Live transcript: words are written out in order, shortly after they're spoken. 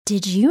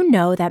Did you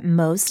know that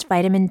most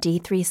vitamin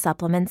D3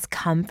 supplements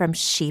come from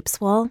sheep's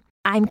wool?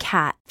 I'm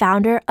Kat,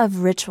 founder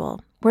of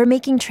Ritual. We're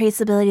making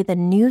traceability the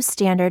new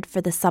standard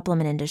for the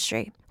supplement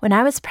industry. When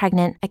I was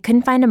pregnant, I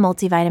couldn't find a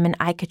multivitamin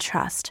I could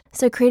trust,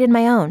 so I created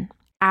my own.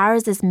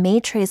 Ours is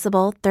made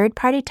traceable,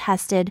 third-party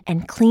tested,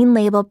 and clean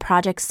label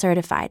project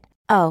certified.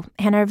 Oh,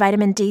 and our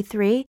vitamin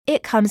D3?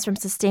 It comes from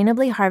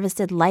sustainably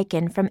harvested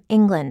lichen from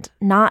England,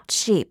 not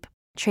sheep.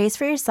 Trace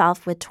for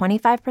yourself with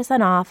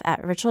 25% off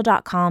at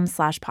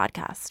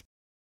ritual.com/podcast.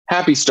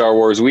 Happy Star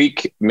Wars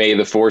Week. May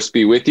the Force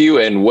be with you,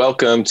 and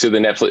welcome to the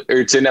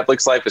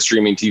Netflix Life, a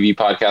streaming TV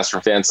podcast from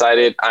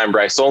Fansided. I'm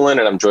Bryce Olin,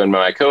 and I'm joined by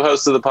my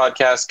co-host of the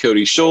podcast,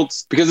 Cody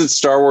Schultz. Because it's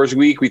Star Wars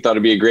Week, we thought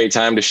it'd be a great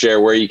time to share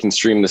where you can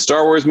stream the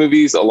Star Wars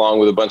movies, along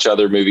with a bunch of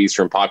other movies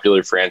from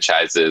popular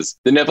franchises.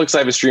 The Netflix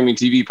Life, a streaming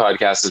TV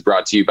podcast is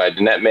brought to you by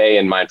Danette May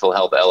and Mindful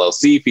Health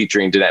LLC,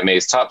 featuring Danette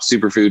May's top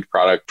superfood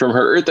product from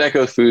her Earth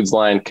Echo Foods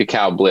line,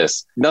 Cacao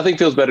Bliss. Nothing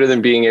feels better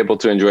than being able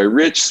to enjoy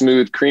rich,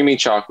 smooth, creamy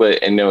chocolate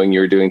and knowing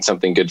you're doing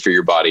something good for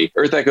your body.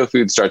 Earth Echo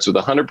Food starts with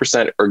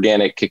 100%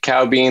 organic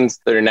cacao beans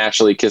that are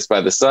naturally kissed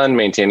by the sun,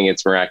 maintaining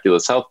its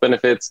miraculous health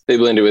benefits. They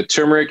blend it with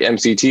turmeric,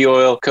 MCT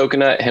oil,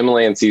 coconut,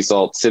 Himalayan sea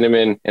salt,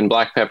 cinnamon, and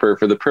black pepper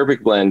for the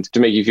perfect blend to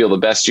make you feel the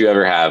best you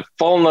ever have.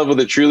 Fall in love with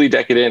a truly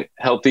decadent,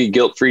 healthy,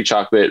 guilt-free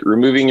chocolate,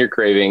 removing your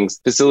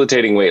cravings,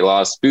 facilitating weight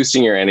loss,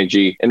 boosting your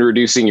energy, and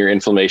reducing your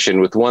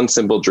inflammation with one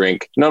simple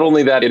drink. Not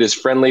only that, it is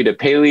friendly to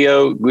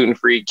paleo,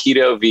 gluten-free,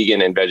 keto,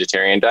 vegan, and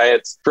vegetarian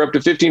diets. For up to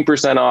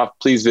 15% off,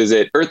 please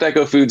visit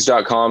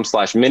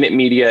earthechofoods.com/Minute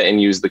Media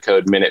and use the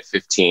code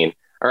Minute15.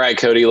 All right,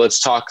 Cody, let's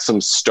talk some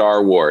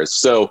Star Wars.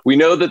 So we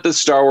know that the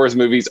Star Wars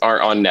movies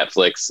aren't on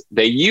Netflix.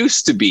 They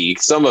used to be,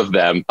 some of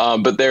them,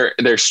 but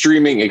they're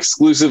streaming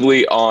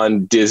exclusively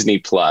on Disney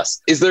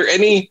Plus. Is there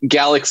any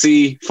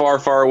galaxy far,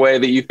 far away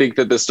that you think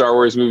that the Star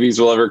Wars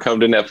movies will ever come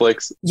to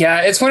Netflix?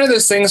 Yeah, it's one of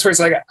those things where it's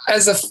like,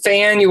 as a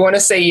fan, you want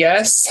to say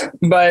yes,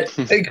 but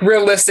like,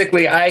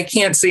 realistically, I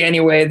can't see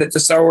any way that the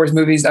Star Wars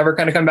movies ever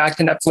kind of come back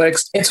to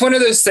Netflix. It's one of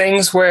those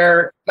things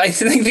where I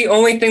think the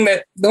only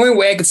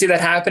way I could see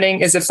that happening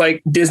is if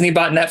like Disney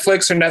bought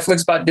Netflix or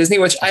Netflix bought Disney,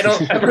 which I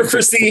don't ever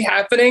foresee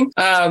happening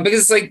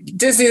because like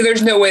Disney,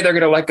 there's no way they're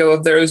going to let go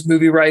of those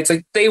movie rights.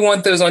 Like they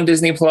want those on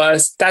Disney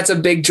Plus. That's a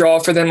big draw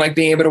for them, like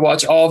being able to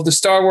watch all of the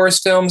Star Wars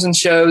films and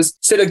shows.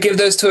 So to give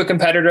those to a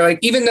competitor, like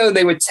even though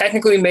they would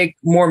technically make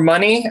more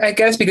money, I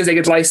guess, because they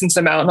could license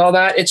them out and all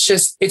that,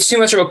 it's too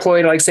much of a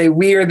ploy to like say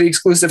we are the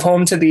exclusive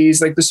home to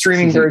these, like the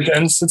streaming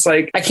versions. It's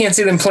like I can't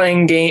see them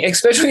playing game,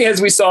 especially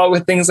as we saw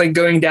with things like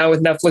going down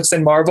with Netflix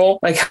and Marvel,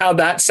 like how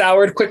that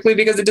soured quickly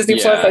because of Disney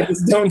Plus. I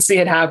just don't see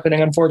it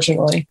happening,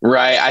 unfortunately.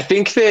 Right. I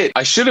think that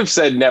I should have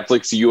said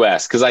Netflix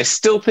US because I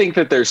still think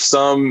that there's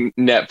some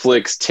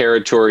Netflix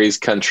territories,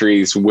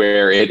 countries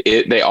where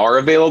they are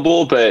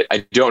available, but I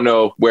don't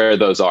know where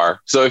those are.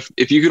 So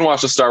if you can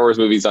watch the Star Wars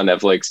movies on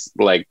Netflix,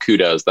 like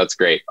kudos, that's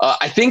great.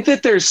 I think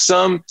that there's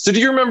some. So do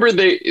you remember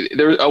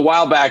there a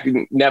while back,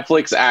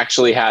 Netflix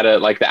actually had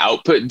the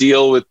output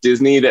deal with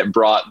Disney that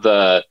brought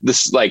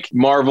this like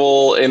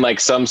Marvel and like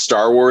some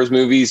Star Wars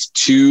movies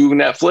to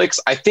Netflix?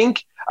 I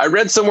think I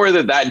read somewhere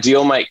that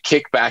deal might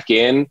kick back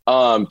in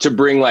to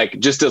bring like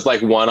just as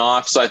like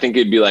one-off. So I think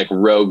it'd be like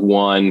Rogue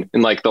One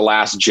and like The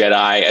Last Jedi.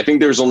 I think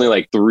there's only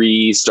like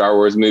 3 Star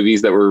Wars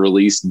movies that were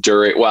released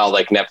while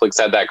like Netflix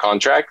had that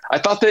contract. I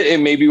thought that it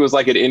maybe was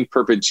like an in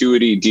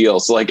perpetuity deal.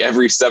 So like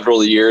every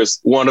several years,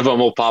 one of them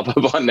will pop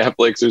up on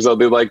Netflix or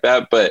something like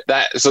that. But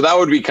that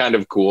would be kind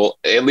of cool.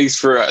 At least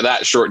for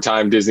that short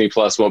time, Disney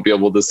Plus won't be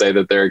able to say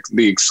that they're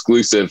the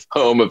exclusive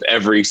home of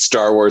every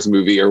Star Wars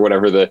movie or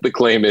whatever the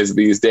claim is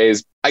these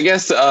days. I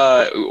guess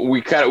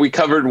we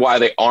covered why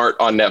they aren't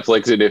on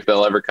Netflix and if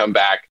they'll ever come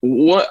back.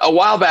 A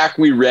while back,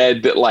 we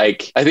read that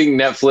like I think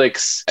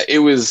Netflix.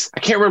 I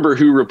can't remember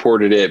who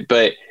reported it,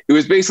 but it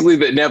was basically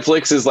that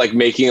Netflix is like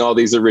making all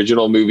these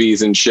original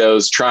movies and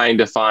shows, trying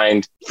to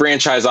find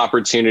franchise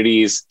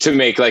opportunities to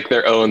make like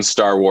their own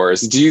Star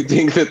Wars. Do you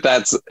think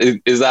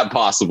is that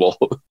possible?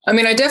 I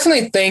mean, I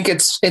definitely think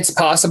it's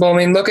possible. I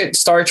mean, look at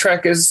Star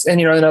Trek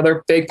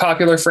another big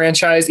popular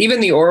franchise.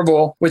 Even The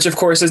Orville, which of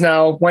course is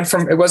now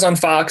it was on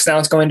Fox, now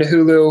it's going to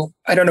Hulu.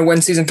 I don't know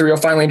when season 3 will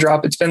finally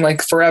drop. It's been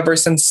like forever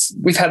since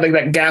we've had like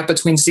that gap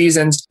between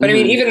seasons. But I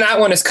mean, even that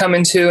one is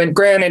coming to, and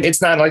granted,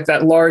 it's not like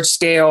that large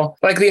scale.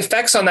 Like the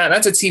effects on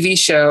that's a TV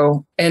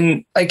show,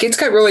 and like it's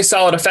got really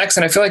solid effects,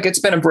 and I feel like it's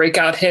been a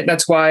breakout hit.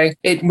 That's why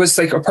it was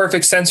like a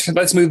perfect sense for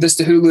let's move this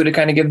to Hulu to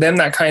kind of give them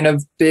that kind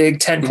of big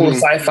tentpole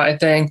sci-fi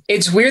thing.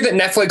 It's weird that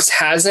Netflix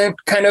hasn't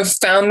kind of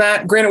found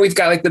that. Granted, we've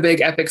got like the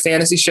big epic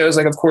fantasy shows,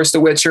 like of course The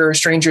Witcher,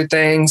 Stranger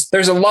Things.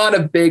 There's a lot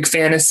of big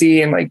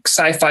fantasy and like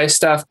sci-fi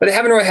stuff, but they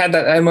haven't really had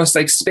that almost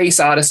like Space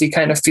Odyssey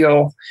kind of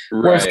feel.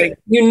 Right. Where it's like,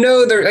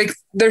 they're like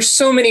there's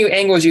so many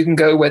angles you can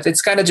go with.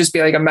 It's got to just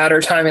be like a matter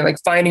of timing, like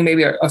finding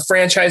maybe a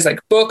franchise like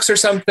books or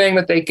something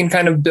that they can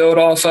kind of build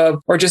off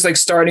of, or just like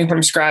starting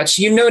from scratch.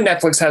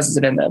 Netflix has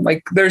it in them.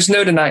 Like there's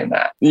no denying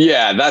that.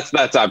 Yeah,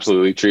 that's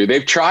absolutely true.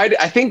 They've tried,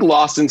 I think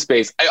Lost in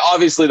Space,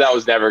 obviously that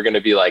was never going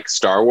to be like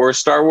Star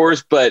Wars,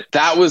 but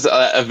that was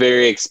a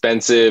very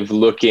expensive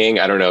looking,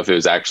 I don't know if it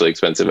was actually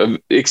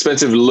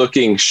expensive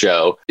looking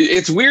show.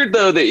 It's weird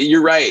though that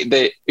you're right,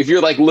 that if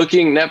you're like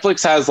looking,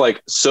 Netflix has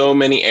like so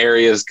many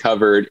areas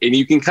covered, and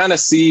you can kind of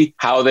see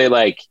how they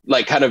like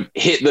kind of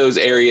hit those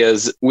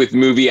areas with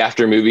movie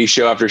after movie,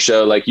 show after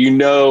show. Like, in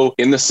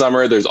the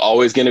summer, there's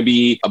always going to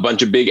be a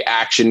bunch of big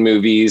action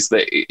movies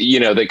that,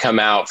 that come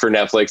out for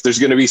Netflix. There's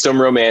going to be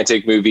some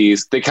romantic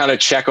movies. They kind of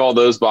check all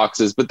those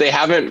boxes, but they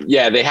haven't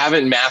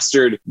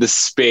mastered the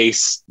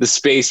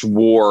space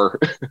war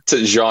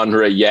to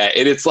genre yet.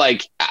 And it's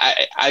like,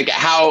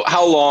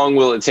 how long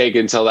will it take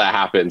until that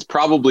happens?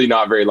 Probably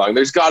not very long.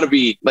 There's got to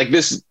be like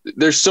this.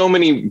 There's so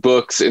many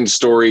books and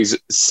stories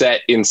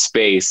set in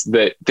space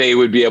that they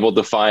would be able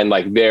to find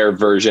like their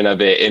version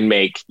of it and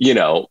make,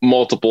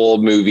 multiple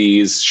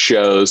movies,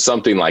 shows,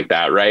 something like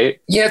that, right?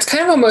 Yeah, it's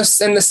kind of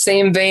almost in the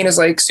same vein as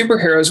like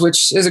superheroes,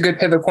 which is a good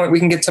pivot point. We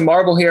can get to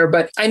Marvel here,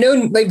 but I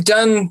know they've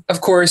done,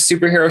 of course,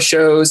 superhero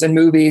shows and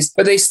movies,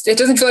 but it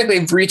doesn't feel like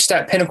they've reached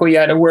that pinnacle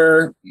yet,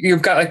 where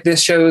you've got like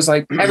this shows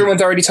like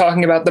everyone's already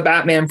talking about the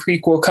Batman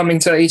prequel coming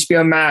to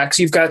HBO Max.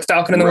 You've got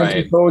Falcon and the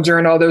Winter Soldier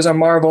and all those on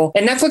Marvel,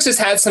 and Netflix has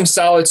had some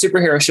solid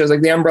superhero shows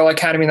like the Umbrella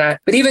Academy and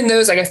that. But even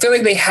those, like I feel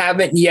like they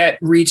haven't yet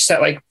reached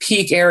that like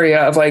peak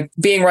area of like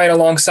being right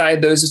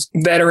alongside those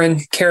veteran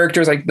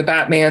characters like the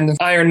Batman, the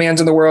Iron Mans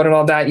of the world and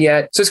all that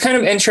yet. So it's kind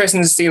of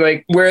interesting to see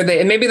like where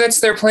and maybe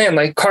that's their plan,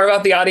 like carve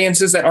out the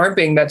audiences that aren't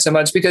being met so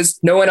much, because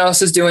no one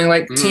else is doing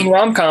like teen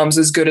rom-coms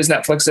as good as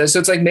Netflix is. So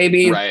it's like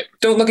maybe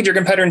don't look at your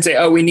competitor and say,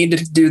 oh, we need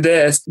to do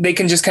this. They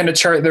can just kind of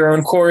chart their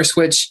own course,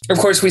 which of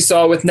course we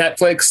saw with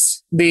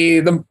Netflix.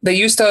 They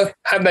used to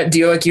have that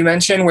deal, like you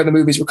mentioned, where the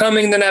movies were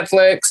coming to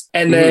Netflix,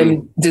 and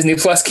then Disney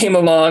Plus came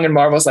along, and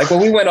Marvel's like, well,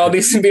 we want all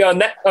these to be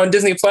on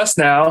Disney Plus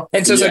now.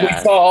 And so it's like we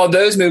saw all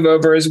those move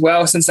over as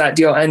well since that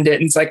deal ended.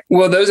 And it's like,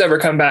 will those ever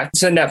come back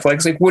to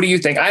Netflix? Like, what do you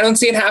think? I don't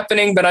see it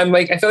happening, but I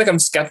feel like I'm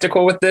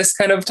skeptical with this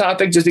kind of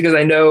topic, just because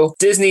I know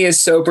Disney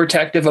is so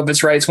protective of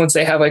its rights once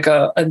they have like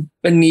a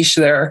niche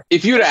there.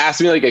 If you would have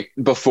asked me like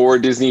before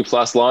Disney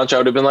Plus launch, I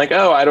would have been like,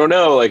 oh, I don't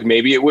know, like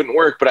maybe it wouldn't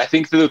work. But I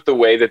think that the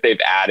way that they've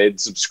added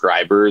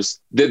subscribers,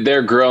 that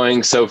they're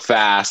growing so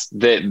fast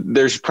that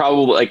there's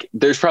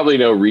probably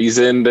no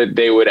reason that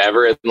they would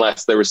ever,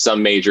 unless there was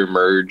some major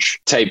merge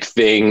type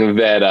thing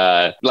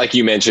that like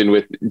you mentioned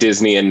with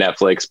Disney and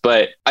Netflix.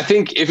 But I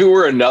think if it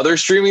were another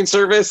streaming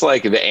service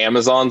like the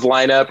Amazon's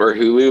lineup or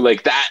Hulu,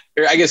 like that,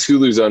 or I guess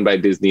Hulu's owned by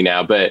Disney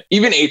now, but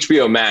even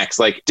HBO Max,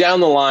 like down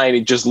the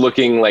line, just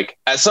looking like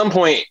at some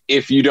point,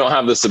 if you don't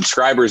have the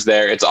subscribers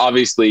there, it's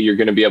obviously you're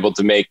going to be able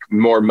to make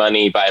more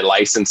money by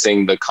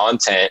licensing the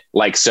content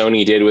like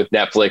Sony did with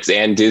Netflix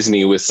and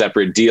Disney with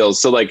separate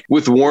deals. So like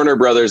with Warner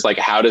Brothers, like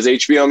how does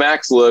HBO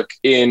Max look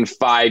in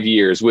 5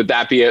 years? Would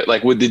that be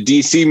like, would the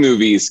DC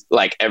movies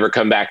like ever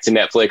come back to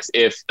Netflix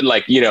if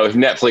like, if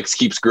Netflix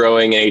keeps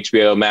growing and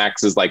HBO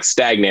Max is like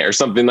stagnant or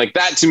something like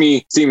that? To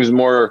me seems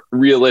more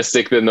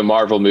realistic than the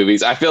Marvel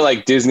movies. I feel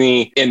like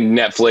Disney and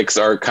Netflix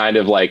are kind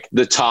of like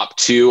the top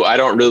two. I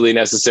don't really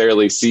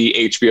necessarily see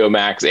HBO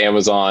Max,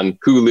 Amazon,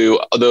 Hulu,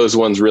 those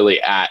ones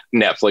really at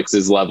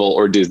Netflix's level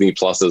or Disney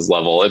Plus's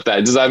level.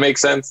 Does that make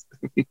sense?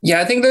 Yeah,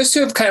 I think those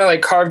two have kind of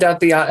like carved out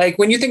the, like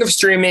when you think of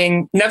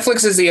streaming,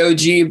 Netflix is the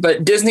OG,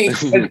 but Disney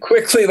has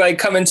quickly like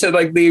come into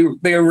like the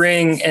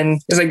ring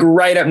and is like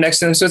right up next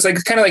to them. So it's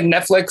like kind of like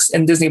Netflix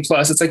and Disney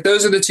Plus. It's like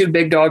those are the two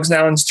big dogs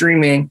now in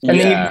streaming. And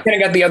then you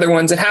kind of got the other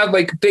ones that have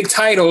like big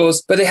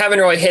titles, but they haven't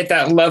really hit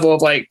that level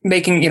of like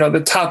making,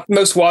 the top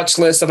most watch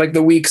list of like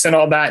the weeks and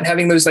all that, and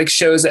having those like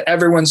shows that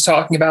everyone's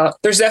talking about.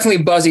 There's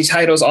definitely buzzy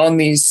titles on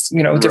these,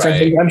 different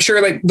things. I'm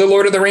sure like the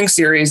Lord of the Rings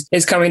series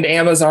is coming to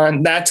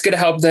Amazon. That's going to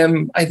help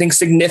them, I think,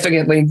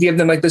 significantly give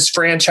them like this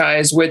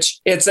franchise, which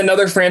it's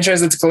another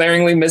franchise that's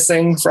glaringly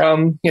missing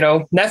from,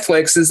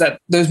 Netflix, is that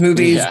those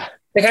movies,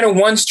 they kind of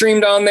once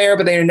streamed on there,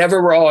 but they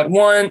never were all at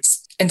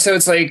once. And so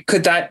it's like,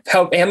 could that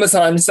help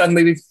Amazon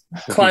suddenly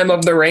climb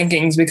up the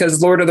rankings,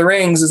 because Lord of the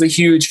Rings is a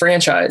huge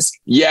franchise?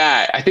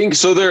 Yeah, I think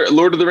so.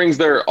 Lord of the Rings,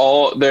 they're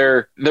on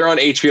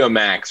HBO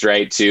Max,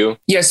 right? Too.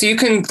 Yeah, so you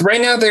can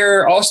right now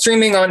they're all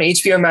streaming on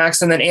HBO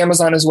Max and then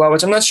Amazon as well,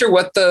 which I'm not sure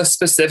what the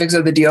specifics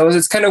of the deal is.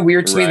 It's kind of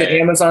weird to me that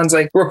Amazon's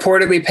like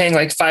reportedly paying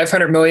like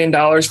 $500 million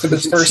for the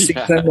first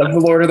season of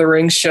the Lord of the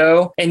Rings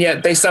show, and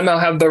yet they somehow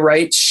have the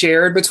rights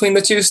shared between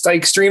the two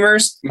like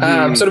streamers.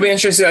 So it'll be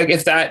interesting like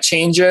if that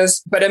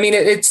changes. But I mean,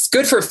 it's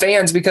good for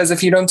fans, because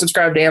if you don't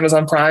subscribe to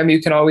Amazon Prime, Prime,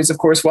 you can always, of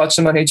course, watch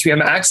them on HBO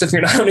Max. If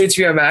you're not on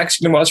HBO Max,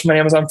 you can watch them on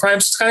Amazon Prime.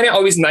 So it's kind of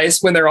always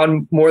nice when they're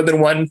on more than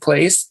one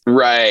place.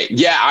 Right.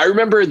 Yeah. I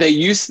remember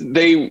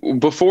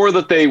before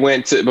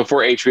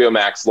HBO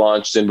Max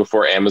launched and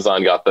before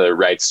Amazon got the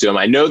rights to them,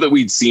 I know that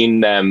we'd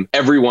seen them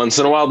every once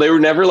in a while. They were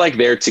never like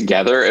there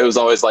together. It was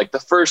always like the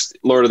first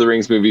Lord of the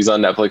Rings movies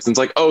on Netflix. And it's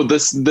like, oh, the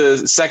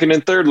second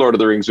and third Lord of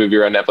the Rings movie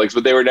are on Netflix,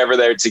 but they were never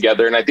there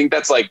together. And I think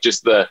that's like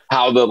just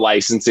how the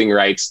licensing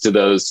rights to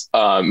those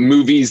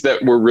movies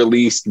that were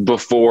released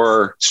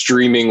before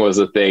streaming was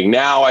a thing.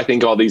 Now I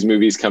think all these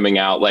movies coming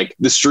out, like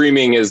the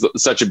streaming is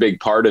such a big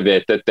part of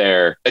it that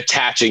they're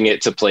attaching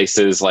it to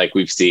places like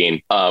we've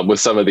seen with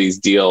some of these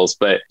deals.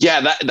 But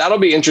yeah, that'll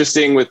be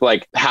interesting with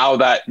like how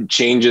that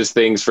changes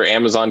things for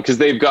Amazon, because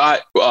they've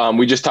got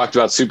we just talked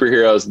about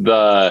superheroes.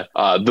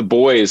 The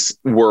Boys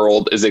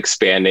world is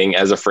expanding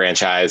as a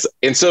franchise,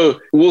 and so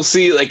we'll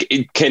see, like,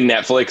 can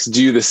Netflix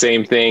do the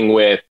same thing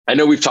with, I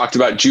know we've talked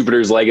about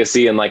Jupiter's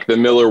Legacy and like the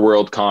Miller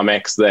World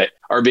comics that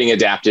are being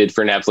adapted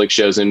for Netflix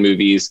shows and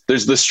movies.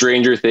 There's the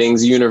Stranger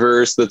Things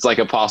universe that's like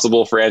a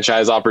possible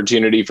franchise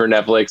opportunity for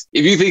Netflix.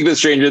 If you think that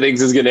Stranger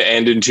Things is going to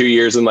end in 2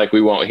 years and like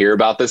we won't hear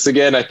about this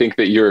again, I think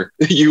that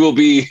you will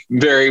be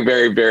very,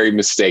 very, very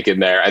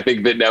mistaken there. I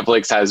think that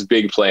Netflix has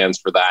big plans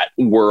for that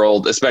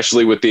world,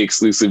 especially with the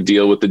exclusive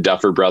deal with the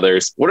Duffer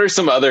Brothers. What are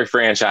some other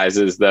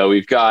franchises though?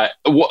 We've got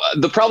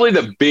probably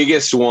the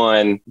biggest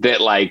one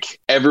that like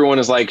everyone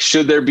is like,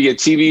 should there be a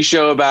TV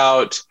show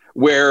about,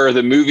 where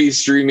the movie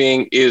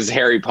streaming, is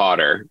Harry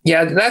Potter.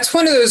 Yeah, that's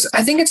one of those,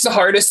 I think it's the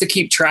hardest to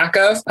keep track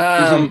of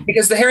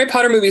because the Harry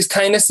Potter movies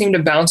kind of seem to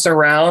bounce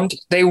around.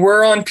 They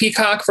were on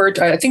Peacock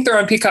I think they're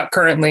on Peacock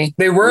currently.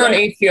 They were on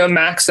HBO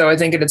Max, so I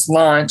think at its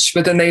launch,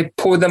 but then they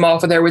pulled them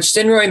off of there, which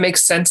didn't really make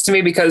sense to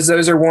me because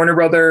those are Warner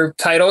Brother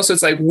titles. So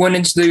it's like,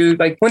 wouldn't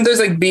those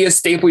like be a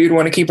staple you'd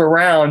want to keep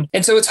around?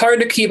 And so it's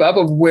hard to keep up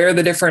of where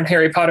the different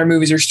Harry Potter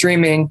movies are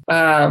streaming.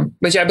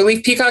 But yeah, I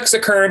believe Peacock's the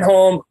current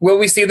home. Will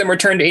we see them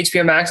return to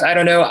HBO Max? I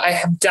don't know. I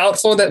am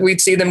doubtful that we'd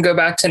see them go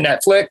back to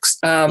Netflix.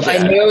 I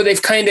know they've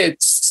kind of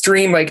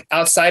streamed like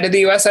outside of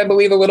the US, I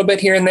believe, a little bit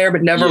here and there,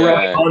 but never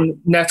really on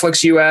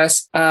Netflix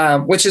US,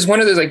 which is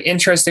one of those like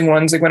interesting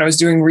ones. Like when I was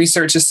doing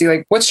research to see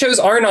like what shows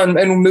aren't on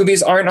and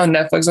movies aren't on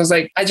Netflix, I was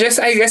like, I guess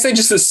I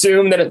just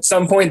assumed that at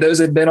some point those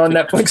had been on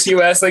Netflix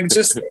US. Like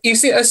just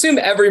assume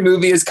every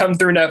movie has come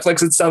through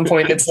Netflix at some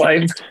point in its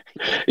life.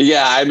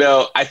 Yeah, I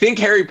know. I think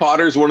Harry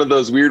Potter is one of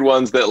those weird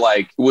ones that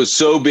like was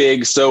so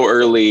big so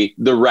early,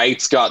 the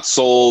rights got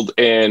sold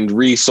and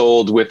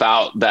resold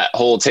without that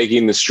whole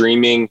taking the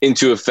streaming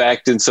into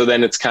effect. And so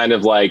then it's kind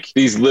of like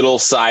these little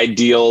side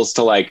deals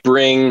to like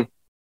bring,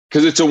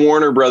 because it's a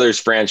Warner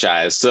Brothers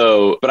franchise.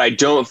 So, but I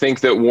don't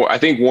think that I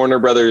think Warner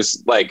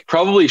Brothers, like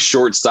probably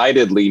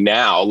short-sightedly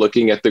now,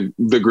 looking at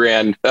the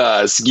grand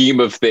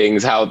scheme of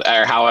things,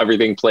 how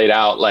everything played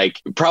out,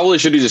 like probably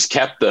should have just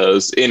kept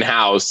those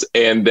in-house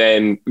and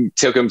then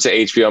took them to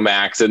HBO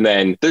Max. And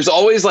then there's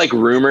always like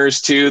rumors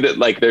too that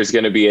like there's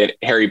going to be a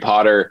Harry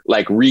Potter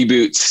like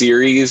reboot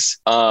series.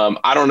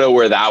 I don't know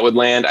where that would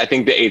land. I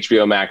think the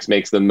HBO Max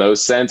makes the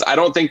most sense. I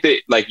don't think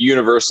that like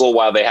Universal,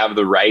 while they have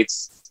the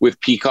rights with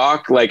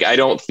Peacock, like I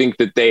don't think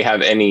that they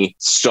have any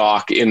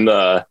stock in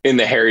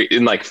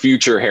like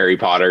future Harry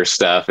Potter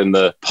stuff in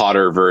the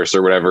Potterverse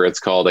or whatever it's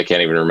called. I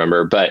can't even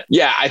remember. But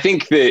yeah, I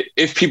think that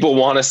if people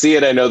want to see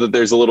it, I know that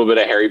there's a little bit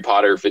of Harry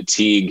Potter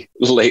fatigue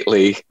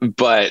lately,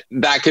 but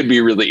that could be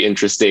really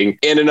interesting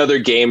and another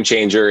game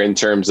changer in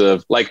terms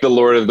of like the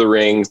Lord of the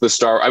Rings, there's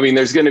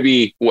going to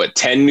be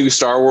 10 new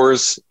Star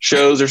Wars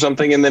shows or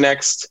something in the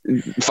next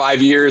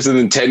 5 years, and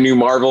then 10 new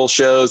Marvel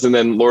shows, and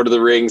then Lord of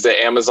the Rings at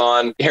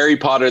Amazon. Harry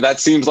Potter,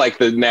 that seems like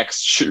the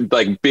next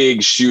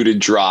big shoe to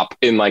drop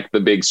in like the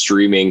big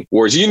streaming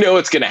wars. You know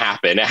it's going to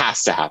happen. It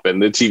has to happen.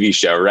 The TV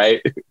show,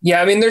 right?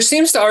 Yeah, I mean, there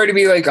seems to already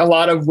be like a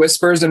lot of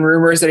whispers and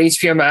rumors that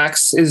HBO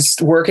Max is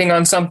working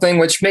on something,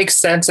 which makes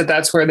sense that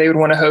that's where they would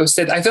want to host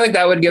it. I feel like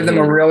that would give them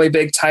a really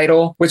big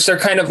title, which they're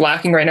kind of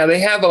lacking right now. They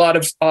have a lot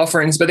of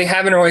offerings, but they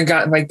haven't really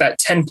gotten like that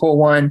tentpole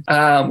one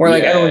where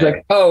like everyone's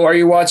like, oh, are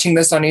you watching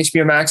this on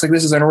HBO Max? Like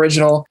this is an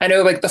original. I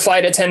know like The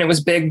Flight Attendant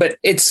was big, but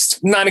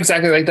it's not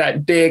exactly like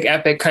that big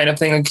epic kind of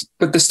thing, like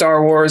with the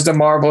Star Wars, the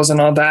Marvels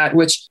and all that,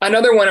 which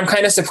another one I'm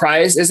kind of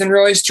surprised isn't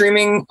really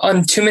streaming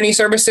on too many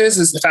services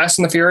is Fast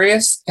and the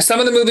Furious. Some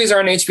of the movies are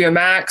on HBO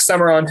Max,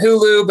 some are on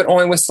Hulu, but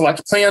only with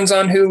select plans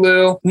on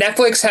Hulu.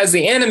 Netflix has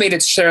the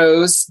animated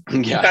shows,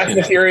 Fast and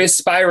the Furious,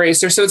 Spy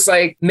Racer. So it's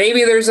like,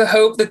 maybe there's a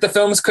hope that the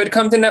films could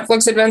come to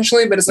Netflix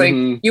eventually, but it's like,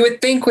 you would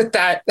think with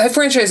that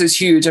franchise is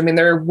huge. I mean,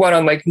 they're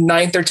on like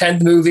 9th or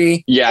 10th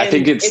movie. Yeah, I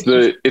think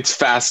it's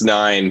Fast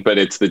 9, but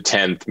it's the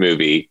 10th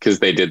movie because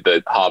they did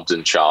the Hobbs and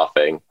Hobbs & Shaw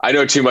thing. I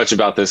know too much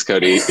about this,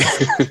 Cody.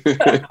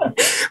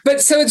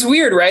 But so it's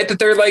weird, right? That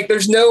they're like,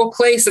 there's no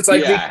place that's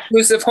like the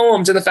exclusive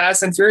home to the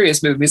Fast and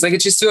Furious movies. Like,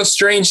 it just feels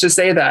strange to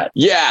say that.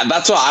 Yeah,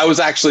 that's what I was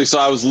actually. So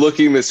I was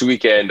looking this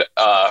weekend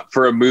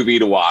for a movie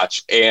to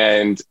watch,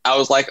 and I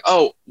was like,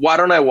 oh, why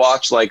don't I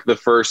watch like the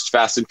first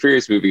Fast and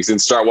Furious movies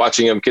and start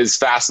watching them? Because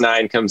Fast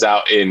 9 comes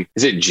out in,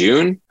 is it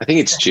June? I think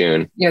it's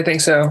June. Yeah, I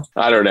think so.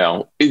 I don't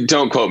know.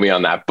 Don't quote me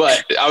on that.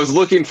 But I was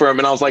looking for them,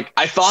 and I was like,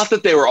 I thought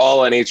that they were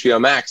all on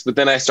HBO Max, but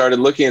then I started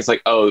looking. It's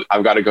like, oh,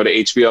 I've got to go to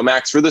HBO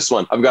Max for this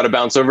one. I've got to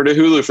bounce over to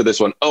Hulu for this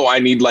one. Oh, I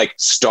need like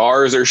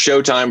Stars or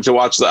Showtime to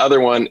watch the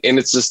other one. And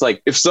it's just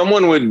like, if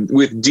someone would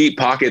with deep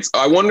pockets,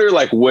 I wonder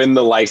like when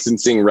the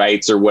licensing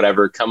rights or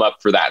whatever come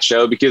up for that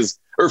show,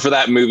 or for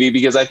that movie,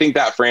 because I think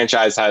that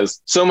franchise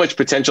has so much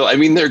potential. I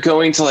mean, they're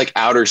going to like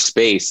outer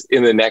space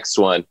in the next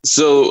one.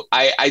 So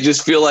I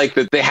just feel like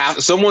that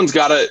someone's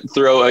got to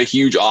throw a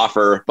huge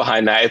offer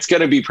behind that. It's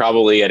going to be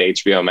probably at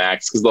HBO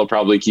Max, because they'll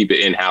probably keep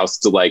it in-house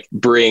to like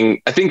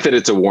bring, I think that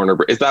it's a Warner.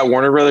 Is that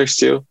Warner Brothers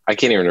too? I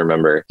can't even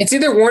remember. It's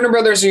either Warner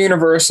Brothers or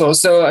Universal.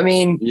 So, I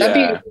mean,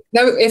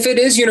 if it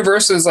is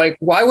Universal, is like,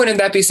 why wouldn't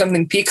that be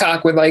something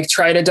Peacock would like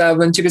try to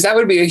delve into? Because that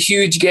would be a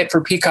huge get for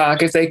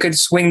Peacock if they could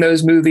swing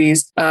those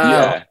movies.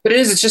 But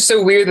it's just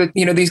so weird that,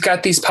 you know, these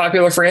got these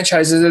popular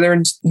franchises and they're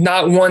in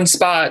not one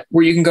spot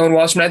where you can go and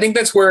watch them. And I think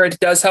that's where it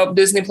does help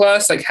Disney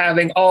Plus, like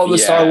having all the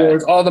Star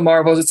Wars, all the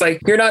Marvels. It's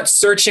like, you're not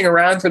searching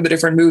around for the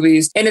different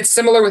movies. And it's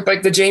similar with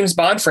like the James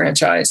Bond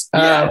franchise.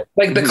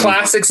 Like the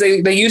classics,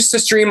 they used to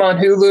stream on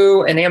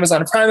Hulu and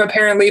Amazon Prime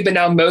apparently, but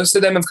now most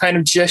of them have kind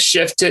of just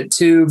shifted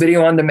to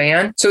video on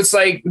demand. So it's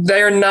like,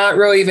 they're not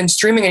really even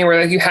streaming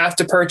anywhere. Like, you have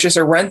to purchase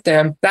or rent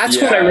them.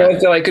 That's what I really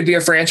feel like could be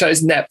a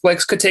franchise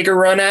Netflix could take a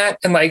run at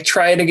and like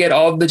try to get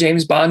all of the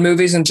James Bond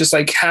movies and just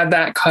like have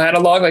that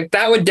catalog. Like,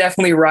 that would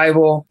definitely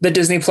rival the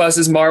Disney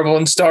Plus's Marvel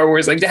and Star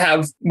Wars, like to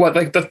have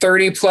like the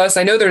 30 plus.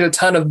 I know there's a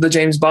ton of the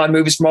James Bond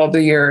movies from all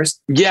the years.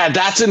 Yeah,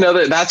 that's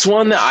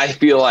one that I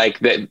feel like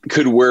that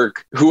could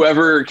work.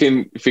 Whoever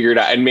can figure it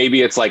out. And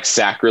maybe it's like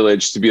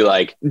sacrilege to be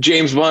like,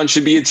 James Bond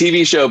should be a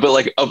TV show, but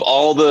like, of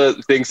all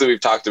the things that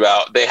we've talked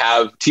about, they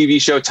have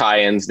TV show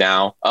tie-ins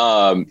now.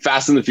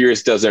 Fast and the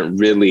Furious doesn't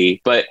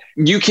really, but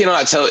you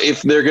cannot tell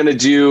if they're going to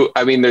do,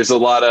 I mean, there's a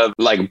lot of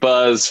like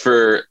buzz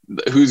for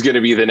who's going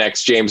to be the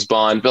next James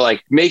Bond, but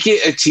like, make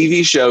it a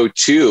TV show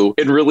too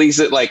and release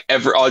it like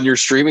ever on your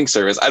streaming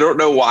service. I don't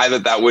know why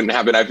that wouldn't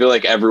happen. I feel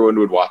like everyone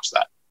would watch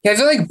that. Yeah, I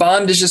feel like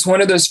Bond is just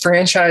one of those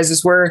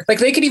franchises where like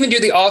they could even do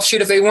the offshoot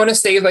if they want to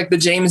save like the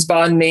James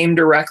Bond name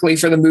directly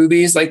for the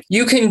movies. Like,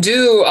 you can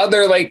do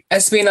other like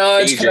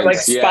espionage, kind of like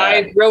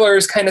spy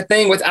thrillers kind of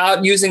thing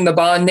without using the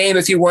Bond name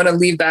if you want to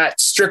leave that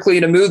strictly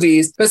to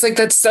movies. But it's like,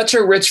 that's such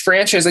a rich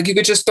franchise. Like, you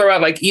could just throw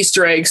out like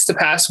Easter eggs to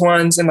past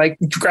ones and like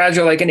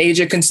gradually like an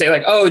agent can say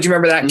like, oh, do you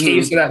remember that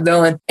case or that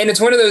villain? And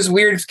it's one of those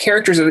weird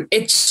characters.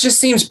 It just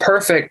seems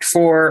perfect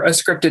for a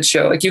scripted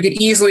show. Like, you could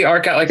easily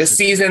arc out like a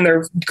season.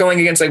 They're going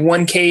against like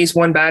one case,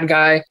 one bad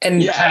guy,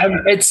 and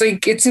it's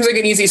like, it seems like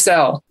an easy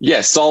sell.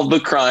 Solve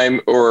the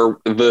crime or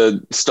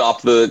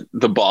stop the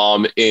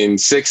bomb in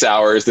 6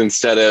 hours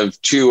instead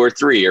of 2 or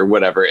 3 or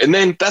whatever. And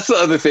then that's the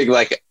other thing,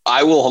 like,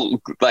 I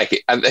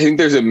think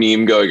there's a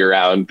meme going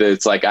around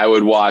that's like, I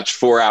would watch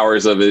 4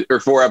 hours of it or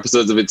 4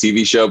 episodes of a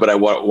TV show, but I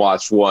won't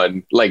watch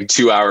one like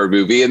 2-hour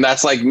movie. And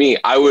that's like me.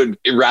 I would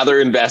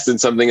rather invest in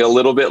something a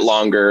little bit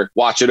longer,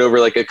 watch it over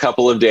like a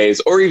couple of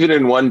days or even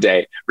in one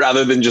day,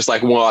 rather than just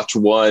like watch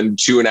 1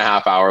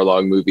 2.5 hour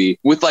long movie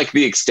with like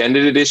the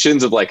extended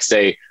editions of like,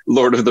 say,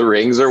 Lord of the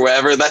Rings or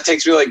whatever. That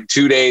takes me like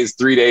 2 days,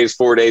 3 days,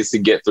 4 days to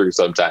get through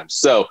sometimes.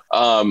 So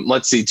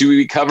let's see. Do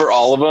we cover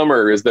all of them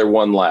or is there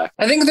one left?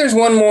 I think there's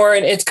one more,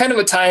 and it's kind of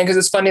a tie-in because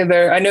it's funny.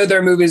 I know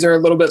their movies are a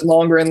little bit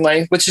longer in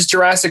length, which is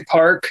Jurassic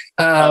Park.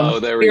 There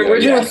we go. The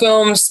original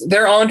films,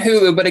 they're on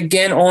Hulu, but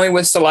again, only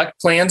with select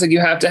plans. Like, you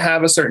have to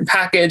have a certain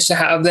package to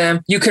have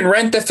them. You can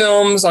rent the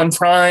films on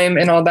Prime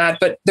and all that,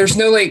 but there's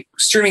no like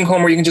streaming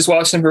home where you can just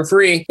watch them for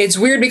free. It's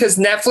weird because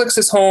Netflix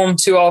is home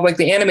to all like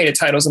the animated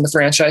titles in the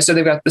franchise. So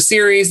they've got the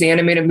series, the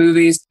animated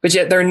movies, but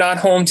yet they're not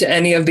home to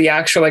any of the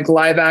actual like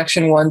live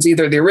action ones,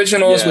 either the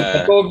originals with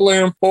Nicole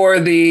Bloom or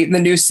the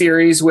new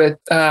series with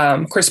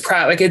Chris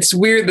Pratt. Like, it's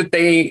weird that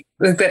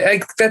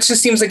that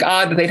just seems like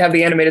odd that they'd have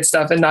the animated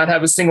stuff and not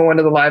have a single one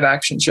of the live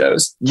action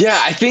shows. Yeah,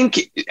 I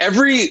think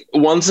every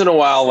once in a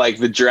while, like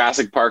the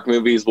Jurassic Park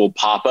movies will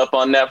pop up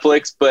on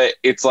Netflix, but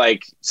it's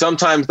like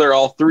sometimes they're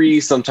all 3,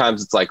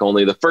 sometimes it's like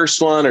only the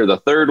first one or the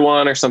third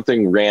one or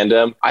something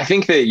random. I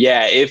think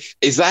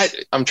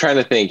that, I'm trying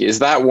to think, is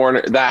that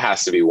Warner? That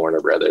has to be Warner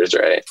Brothers,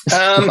 right?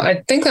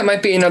 I think that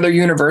might be another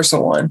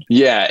Universal one.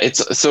 Yeah,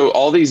 it's so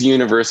all these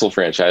Universal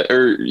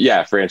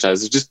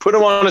franchises, just put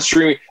them on a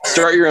streaming,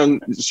 start your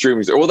own streaming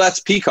streaming. Well, that's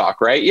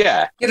Peacock, right?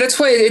 Yeah. Yeah, that's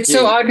why it's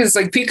so odd because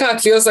like Peacock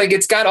feels like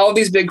it's got all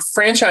these big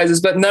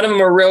franchises, but none of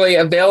them are really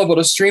available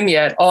to stream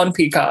yet on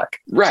Peacock.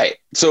 Right.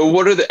 So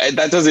what are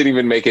that doesn't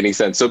even make any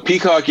sense. So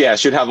Peacock,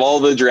 should have all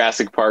the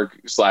Jurassic Park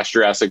 /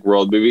 Jurassic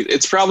World movies.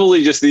 It's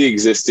probably just the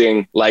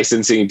existing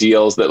licensing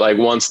deals that like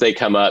once they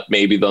come up,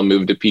 maybe they'll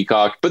move to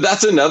Peacock. But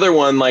that's another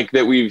one like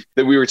that we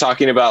were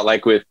talking about,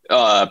 like with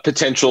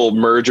potential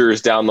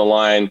mergers down the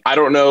line. I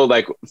don't know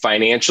like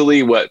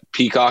financially what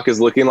Peacock is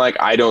looking like.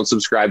 I don't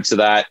subscribe to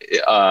that.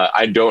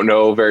 I don't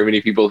know very many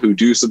people who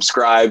do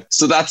subscribe.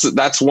 So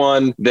that's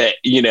one that,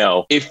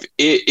 if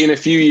in a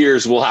few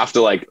years we'll have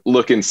to like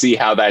look and see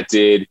how that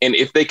did. And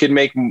if they could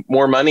make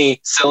more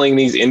money selling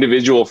these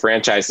individual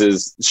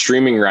franchises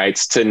streaming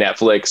rights to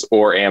Netflix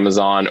or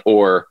Amazon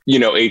or,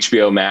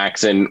 HBO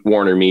Max and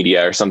Warner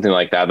Media or something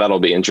like that, that'll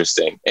be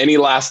interesting. Any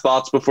last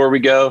thoughts before we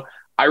go?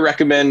 I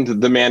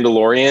recommend The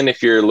Mandalorian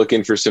if you're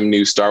looking for some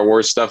new Star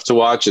Wars stuff to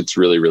watch. It's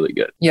really, really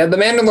good. Yeah, The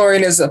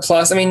Mandalorian is a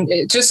plus. I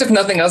mean, just if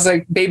nothing else,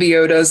 like Baby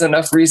Yoda is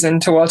enough reason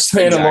to watch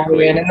The Mandalorian.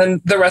 Exactly. And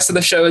then the rest of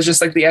the show is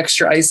just like the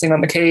extra icing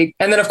on the cake.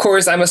 And then, of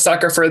course, I'm a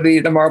sucker for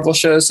the Marvel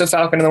shows. So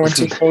Falcon and the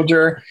Winter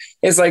Soldier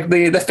is like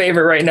the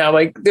favorite right now.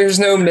 Like there's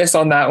no miss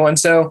on that one.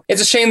 So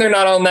it's a shame they're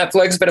not on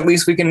Netflix, but at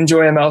least we can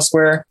enjoy them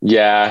elsewhere.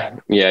 Yeah.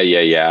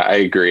 I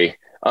agree.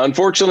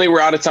 Unfortunately,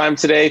 we're out of time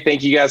today.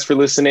 Thank you guys for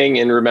listening.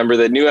 And remember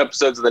that new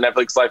episodes of the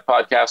Netflix Life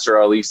podcast are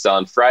released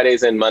on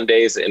Fridays and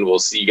Mondays. And we'll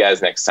see you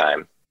guys next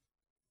time.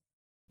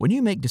 When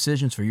you make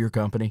decisions for your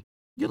company,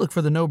 you look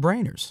for the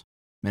no-brainers.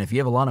 And if you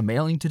have a lot of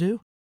mailing to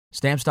do,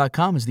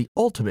 Stamps.com is the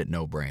ultimate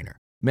no-brainer.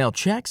 Mail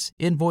checks,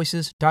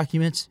 invoices,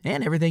 documents,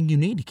 and everything you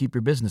need to keep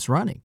your business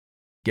running.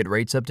 Get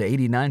rates up to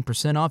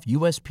 89% off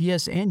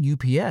USPS and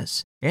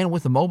UPS. And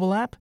with the mobile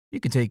app,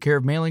 you can take care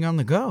of mailing on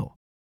the go.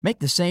 Make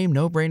the same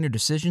no-brainer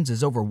decisions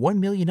as over 1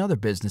 million other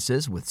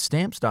businesses with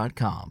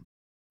Stamps.com.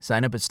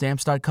 Sign up at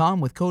Stamps.com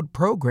with code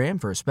PROGRAM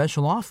for a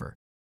special offer.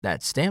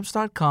 That's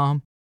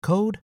Stamps.com,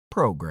 code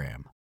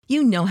PROGRAM.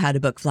 You know how to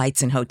book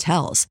flights and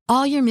hotels.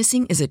 All you're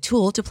missing is a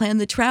tool to plan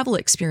the travel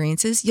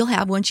experiences you'll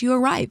have once you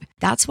arrive.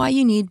 That's why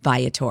you need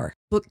Viator.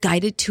 Book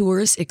guided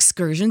tours,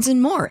 excursions,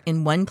 and more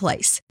in one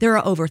place. There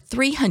are over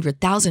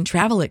 300,000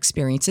 travel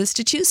experiences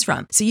to choose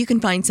from, so you can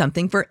find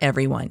something for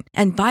everyone.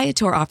 And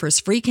Viator offers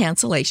free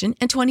cancellation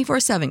and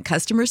 24/7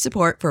 customer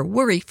support for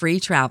worry-free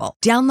travel.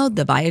 Download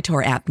the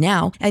Viator app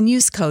now and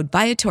use code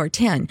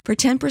Viator10 for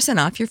 10%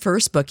 off your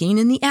first booking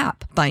in the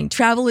app. Find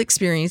travel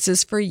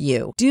experiences for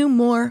you. Do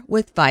more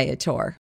with Viator.